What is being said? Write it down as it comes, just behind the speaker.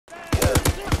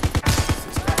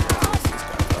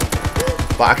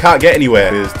but I can't get anywhere.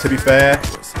 Because to be fair,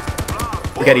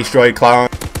 we get destroyed, clown.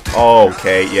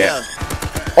 Okay, yeah.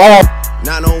 Oh!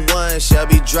 901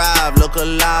 Shelby Drive, look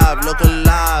alive,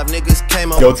 niggas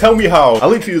came up. Yo, tell me how. I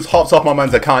literally just hopped off my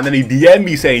man's account and then he DM'd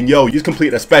me saying, yo, you just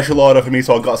completed a special order for me,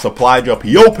 so I got a supply drop.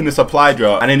 He opened the supply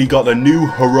drop and then he got the new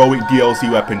heroic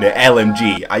DLC weapon, the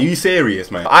LMG. Are you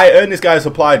serious, man? I earned this guy's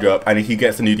supply drop and he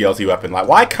gets the new DLC weapon. Like,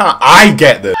 why can't I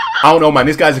get this? I don't know, man.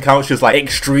 This guy's account's just like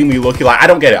extremely lucky. Like, I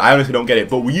don't get it. I honestly don't get it.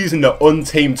 But we're using the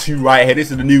Untamed 2 right here.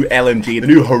 This is the new LMG, the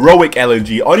new heroic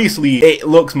LMG. Honestly, it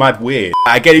looks mad weird.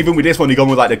 I get even with this one, you're going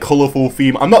with like the colorful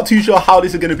theme. I'm not too sure how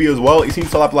this is going to be as well. It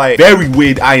seems to have like very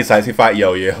weird iron sights. In fact,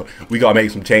 yo, we got to make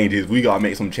some changes.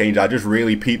 I just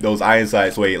really peeped those iron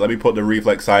sights. Wait, let me put the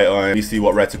reflex sight on. Let me see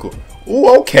what reticle.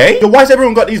 Oh, okay. Yo, why has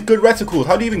everyone got these good reticles?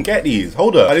 How do you even get these?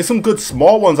 Hold up. Like, there's some good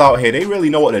small ones out here. They really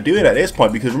know what they're doing at this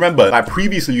point, because remember, like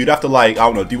previously, you'd have to like, I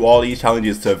don't know, do all these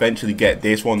challenges to eventually get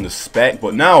this one, the spec.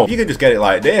 But now, you can just get it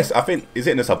like this. I think, is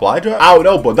it in the supply drop? I don't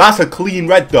know, but that's a clean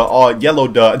red dot or yellow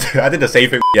dot. I did the same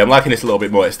thing. Yeah, I'm liking this a little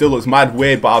bit more. It still looks mad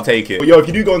weird, but I'll take it. But yo, if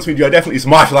you do go into the video, definitely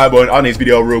smash the like button on this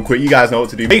video real quick. You guys know what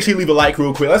to do. Make sure you leave a like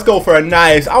real quick. Let's go for a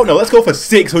nice, I don't know, let's go for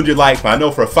 600 likes, man. I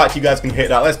know for a fact you guys can hit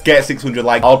that. Let's get 600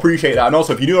 likes. I'll appreciate that. And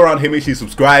also, if you're new around here, make sure you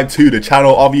subscribe to the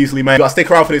channel. Obviously, man, you gotta stick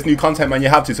around for this new content, man. You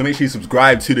have to, so make sure you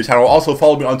subscribe to the channel. Also,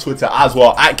 follow me on Twitter as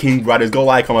well, at King Braderz. Go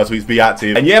like on my tweets, be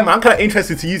active. And yeah, man, I'm kind of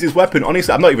interested to use this weapon.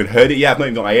 Honestly, I've not even heard it yet. I've not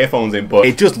even got my earphones in, but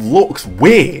it just looks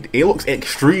weird. It looks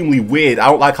extremely weird. I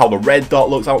don't like how the red dot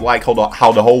looks. I don't like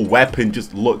how the whole weapon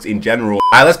just looks in general.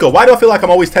 Alright, let's go. Why do I feel like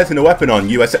I'm always testing the weapon on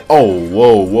USA? Oh,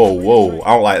 whoa.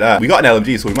 I don't like that. We got an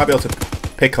LMG, so we might be able to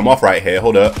pick him off right here.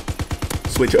 Hold up.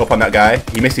 Switch it up on that guy.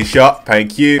 He missed his shot.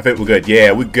 Thank you. I think we're good.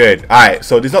 Yeah, we're good. Alright,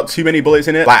 so there's not too many bullets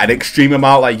in it. Like an extreme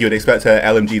amount like you'd expect an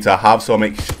LMG to have, so I'll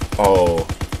make... Oh.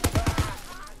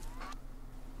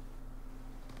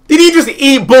 Did he just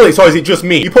eat bullets, or is it just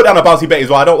me? You put down a bouncy bet as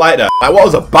well. I don't like that. Like, what I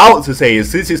was about to say is,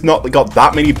 since it's not got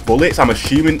that many bullets, I'm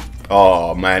assuming...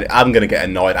 Oh, man, I'm going to get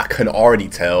annoyed. I can already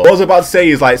tell. What I was about to say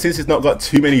is, like, since it's not got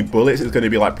too many bullets, it's going to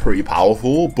be, like, pretty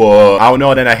powerful. But, I don't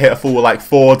know, then I hit a fool with, like,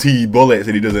 40 bullets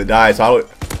and he doesn't die. So, I would...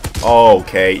 Oh,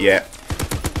 okay, yeah.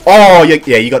 Oh,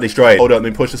 yeah, you got destroyed. Hold up,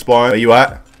 let me push the spawn. Where you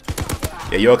at?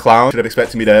 Yeah, you're a clown. Should have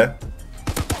expected me there.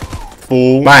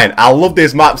 Fool. Man, I love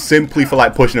this map simply for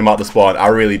like pushing them out the spawn. I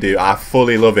really do. I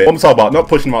fully love it. What I'm talking about, not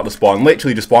pushing them out the spawn,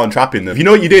 literally just spawn trapping them. If you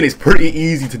know what you're doing, it's pretty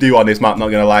easy to do on this map, not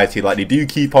gonna lie to you. Like, they do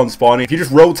keep on spawning. If you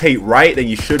just rotate right, then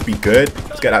you should be good.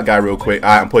 Let's get that guy real quick.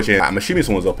 Alright, I'm pushing. I'm assuming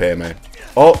someone's up here, man.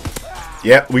 Oh,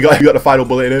 yeah, we got the final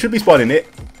bullet in it. Should be spawning it.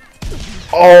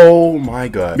 Oh my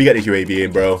god. Let me get this UAV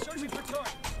in, bro.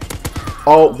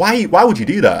 Oh, why would you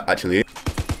do that, actually?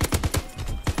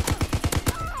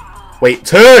 Wait,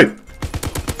 turn!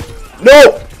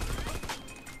 No!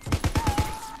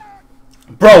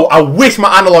 Bro, I wish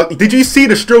my analog... Did you see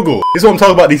the struggle? This is what I'm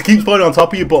talking about. These keep spawning on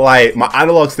top of you, but like, my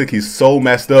analog stick is so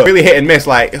messed up. Really hit and miss.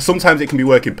 Like, sometimes it can be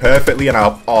working perfectly and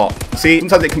I'll... Oh, see?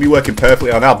 Sometimes it can be working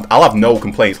perfectly and I'll have no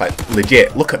complaints. Like,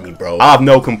 legit. Look at me, bro. I'll have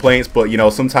no complaints, but you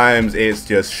know, sometimes it's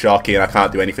just shocking. I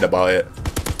can't do anything about it.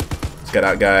 Let's get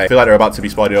that guy. I feel like they're about to be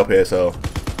spotted up here, so...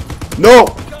 No!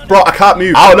 Bro, I can't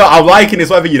move. I don't know. I'm liking this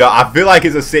weapon, you know. I feel like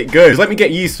it's a sick gun. Just let me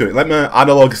get used to it. Let my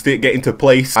analog stick get into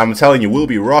place. I'm telling you, we'll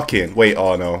be rocking. Wait,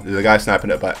 oh no. There's a guy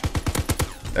sniping at the back.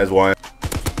 There's one.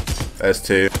 There's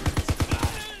two.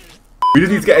 We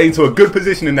just need to get into a good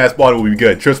position in their spawn. We'll be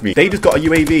good. Trust me. They just got a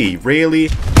UAV. Really?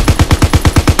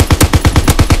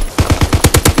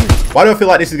 Why do I feel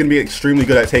like this is going to be extremely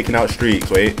good at taking out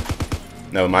streaks? Wait.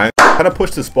 Never mind. Kind of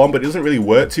push the spawn, but it doesn't really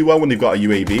work too well when they've got a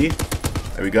UAV.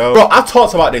 There we go. Bro, I've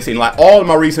talked about this in like all of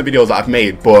my recent videos that I've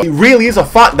made, but it really is a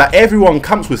fact that everyone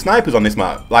camps with snipers on this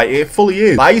map. Like, it fully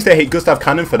is. I used to hate Gustav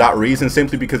Cannon for that reason,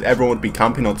 simply because everyone would be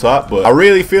camping on top, but I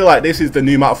really feel like this is the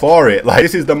new map for it. Like,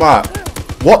 this is the map.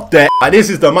 What the? Like, this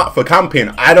is the map for camping.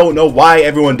 I don't know why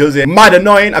everyone does it. Mad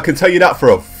annoying, I can tell you that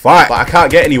for a fact. But I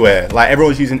can't get anywhere. Like,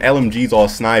 everyone's using LMGs or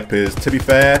snipers. To be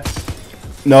fair,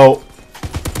 no.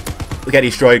 Get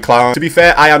destroyed, clown. To be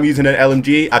fair, I am using an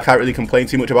LMG. I can't really complain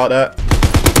too much about that.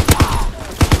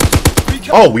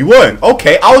 Oh, we won.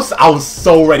 Okay, I was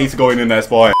so ready to go in there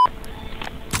spawn.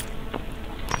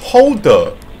 Hold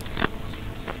up.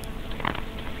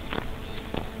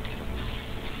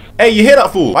 Hey, you hear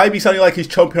that fool? Why be sounding like he's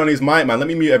chomping on his mic, man? Let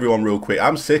me mute everyone real quick.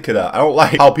 I'm sick of that. I don't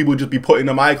like how people just be putting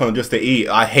the mic on just to eat.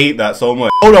 I hate that so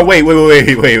much. Hold on, wait.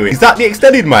 Is that the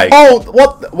extended mic? Oh,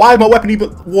 what? Why is my weapon even...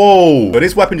 Whoa. But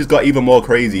this weapon just got even more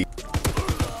crazy.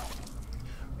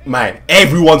 Man,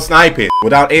 everyone's sniping. We're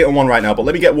down 8-1 right now, but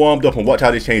let me get warmed up and watch how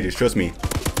this changes. Trust me.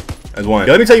 As one.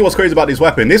 Yeah, let me tell you what's crazy about this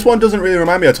weapon. This one doesn't really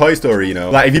remind me of Toy Story, you know.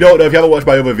 Like, if you don't know, if you haven't watched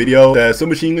my other video, the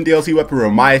submachine gun DLC weapon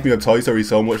reminds me of Toy Story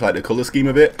so much, like the color scheme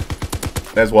of it.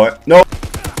 There's what? No.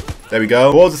 There we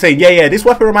go. What was I saying? Yeah, this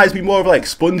weapon reminds me more of like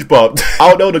SpongeBob. I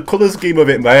don't know the color scheme of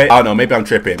it, mate. I don't know, maybe I'm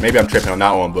tripping. Maybe I'm tripping on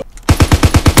that one, but...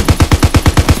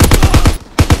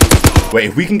 Wait,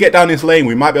 if we can get down this lane,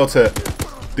 we might be able to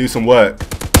do some work.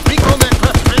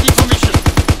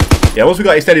 Yeah, once we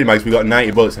got extended mags, we got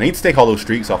 90 bullets. I need to take all those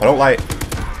streaks off. I don't like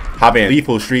having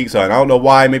lethal streaks on. I don't know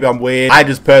why. Maybe I'm weird. I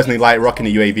just personally like rocking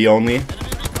the UAV only.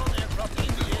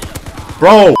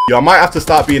 Bro, yo, I might have to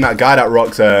start being that guy that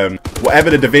rocks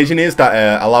whatever the division is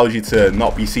that allows you to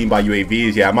not be seen by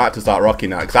UAVs. Yeah, I might have to start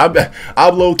rocking that. Because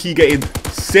I'm low-key getting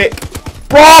sick.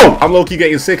 Bro! I'm low-key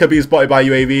getting sick of being spotted by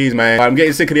UAVs, man. I'm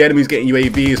getting sick of the enemies getting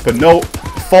UAVs for no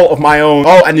fault of my own.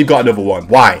 Oh, and you've got another one.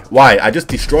 Why? Why? I just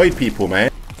destroyed people, man.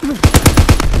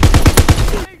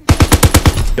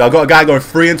 Yo, I got a guy going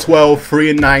 3 and 12, 3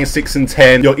 and 9, 6 and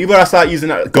 10. Yo, either I start using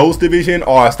that Ghost Division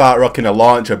or I start rocking a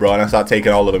launcher, bro, and I start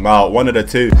taking all of them out. One of the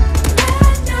two.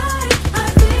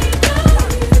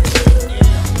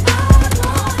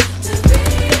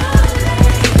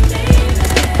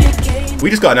 We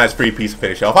just got a nice free piece to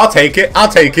finish off. I'll take it.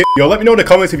 I'll take it. Yo, let me know in the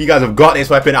comments if you guys have got this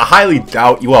weapon. I highly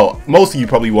doubt you. Well, most of you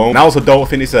probably won't. And I also don't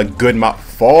think this is a good map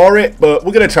for it, but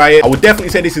we're going to try it. I would definitely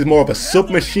say this is more of a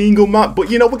submachine gun map, but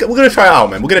you know, we're going to try it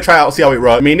out, man. We're going to try it out, see how it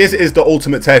runs. I mean, this is the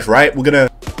ultimate test, right? We're going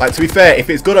to, like, to be fair,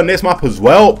 if it's good on this map as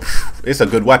well, it's a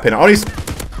good weapon. Honestly,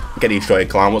 get destroyed,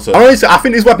 clown. What's up? Honestly, I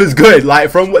think this weapon's good,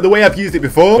 like, from the way I've used it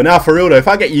before. But now, for real, though, if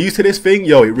I get used to this thing,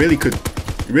 yo, it really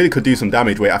could do some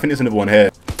damage. Wait, I think there's another one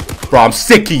here. Bro, I'm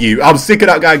sick of you. I'm sick of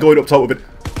that guy going up top with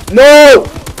it. No!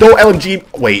 Don't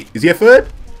LMG. Wait, is he a third?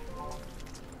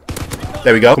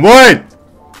 There we go. Come on!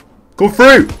 Go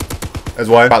through! There's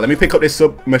one. Right, let me pick up this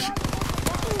submachine.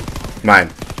 Man.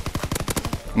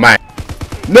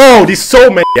 No, there's so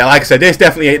many. Yeah, like I said, this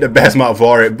definitely ain't the best map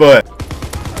for it, but...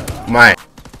 Man.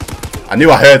 I knew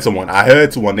I heard someone. I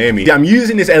heard someone near me. Yeah, I'm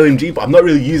using this LMG, but I'm not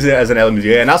really using it as an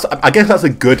LMG. And that's, I guess that's a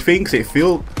good thing, because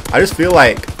I just feel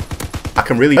like... I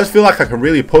just feel like I can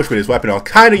really push with this weapon. I'll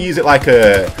kind of use it like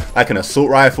an assault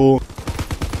rifle.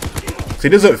 So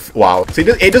it doesn't, wow. So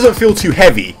it doesn't feel too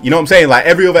heavy. You know what I'm saying? Like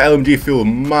every other LMG feels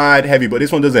mad heavy, but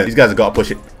this one doesn't. These guys have got to push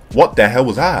it. What the hell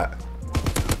was that?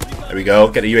 There we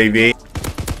go. Get the UAV.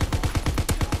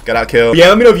 Get that kill. Yeah,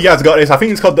 let me know if you guys got this. I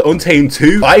think it's called the Untamed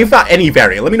 2. If that any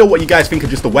variant, let me know what you guys think of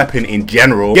just the weapon in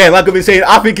general. Yeah, like I've been saying,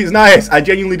 I think it's nice. I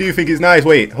genuinely do think it's nice.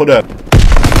 Wait, hold up.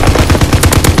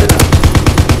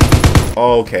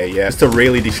 Okay, yeah, just to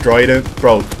really destroy them.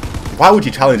 Bro, why would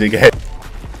you challenge again?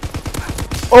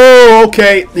 Oh,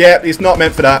 okay. Yeah, it's not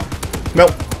meant for that. No,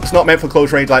 it's not meant for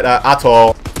close range like that at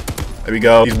all. There we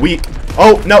go. He's weak.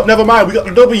 Oh, no, never mind. We got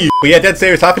the W. But yeah, dead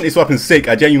serious. I think this weapon's sick.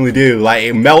 I genuinely do. Like,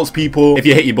 it melts people if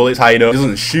you hit your bullets high enough. It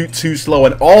doesn't shoot too slow.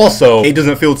 And also, it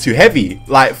doesn't feel too heavy.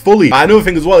 Like, fully. Another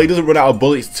thing as well, it doesn't run out of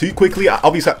bullets too quickly.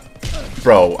 Obviously,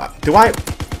 bro,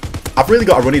 I've really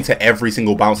got to run into every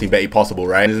single bouncing Betty possible,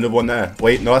 right? There's another one there.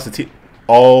 Wait, no, that's a T.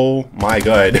 Oh my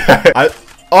god.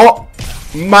 Oh,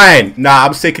 man. Nah,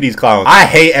 I'm sick of these clowns. I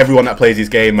hate everyone that plays this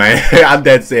game, man. I'm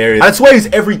dead serious. I swear it's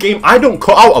every game. I don't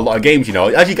cut out a lot of games, you know.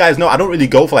 As you guys know, I don't really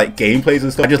go for like gameplays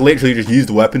and stuff. I just literally just use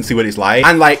the weapon, see what it's like.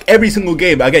 And like every single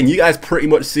game, again, you guys pretty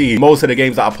much see most of the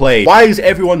games that I play. Why is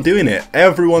everyone doing it?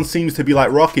 Everyone seems to be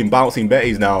like rocking bouncing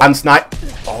Bettys now. And snipe.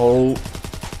 Oh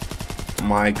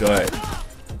my god.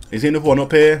 Is there another one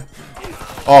up here?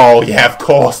 Oh, yeah, of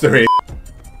course there is.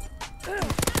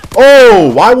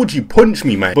 Oh, why would you punch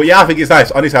me, man? But yeah, I think it's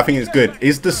nice. Honestly, I think it's good.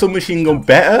 Is the submachine gun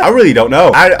better? I really don't know.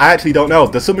 I actually don't know.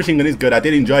 The submachine gun is good. I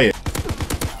did enjoy it.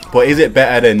 But is it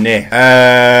better than this?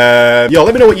 Yo,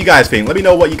 let me know what you guys think. Let me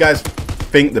know what you guys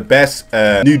think the best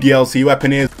new DLC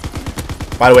weapon is.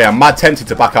 By the way, I'm mad tempted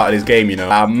to back out of this game, you know.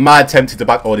 I'm mad tempted to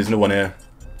back... Oh, there's another one here.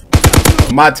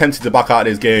 Mad tempted to back out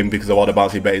of this game because of all the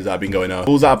bouncy Bettys that have been going on.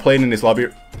 Fools that are playing in this lobby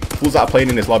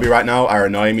right now are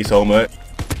annoying me so much.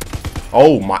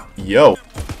 Oh my, yo,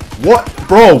 what,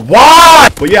 bro? Why?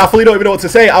 But yeah, I fully don't even know what to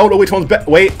say. I don't know which one's better.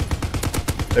 Wait,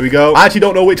 there we go. I actually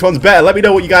don't know which one's better. Let me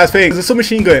know what you guys think. The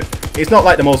submachine gun, it's not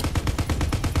like the most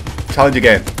challenge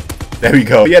again. There we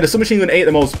go. But yeah, the submachine gun ain't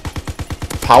the most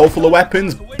powerful of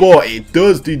weapons, but it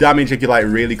does do damage if you're like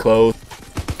really close.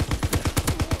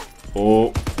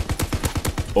 Oh,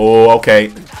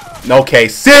 okay. Okay,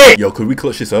 sick! Yo, could we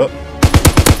clutch this up?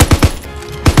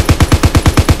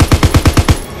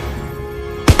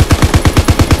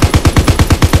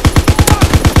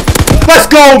 Let's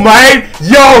go, man!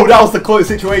 Yo, that was the close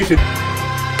situation.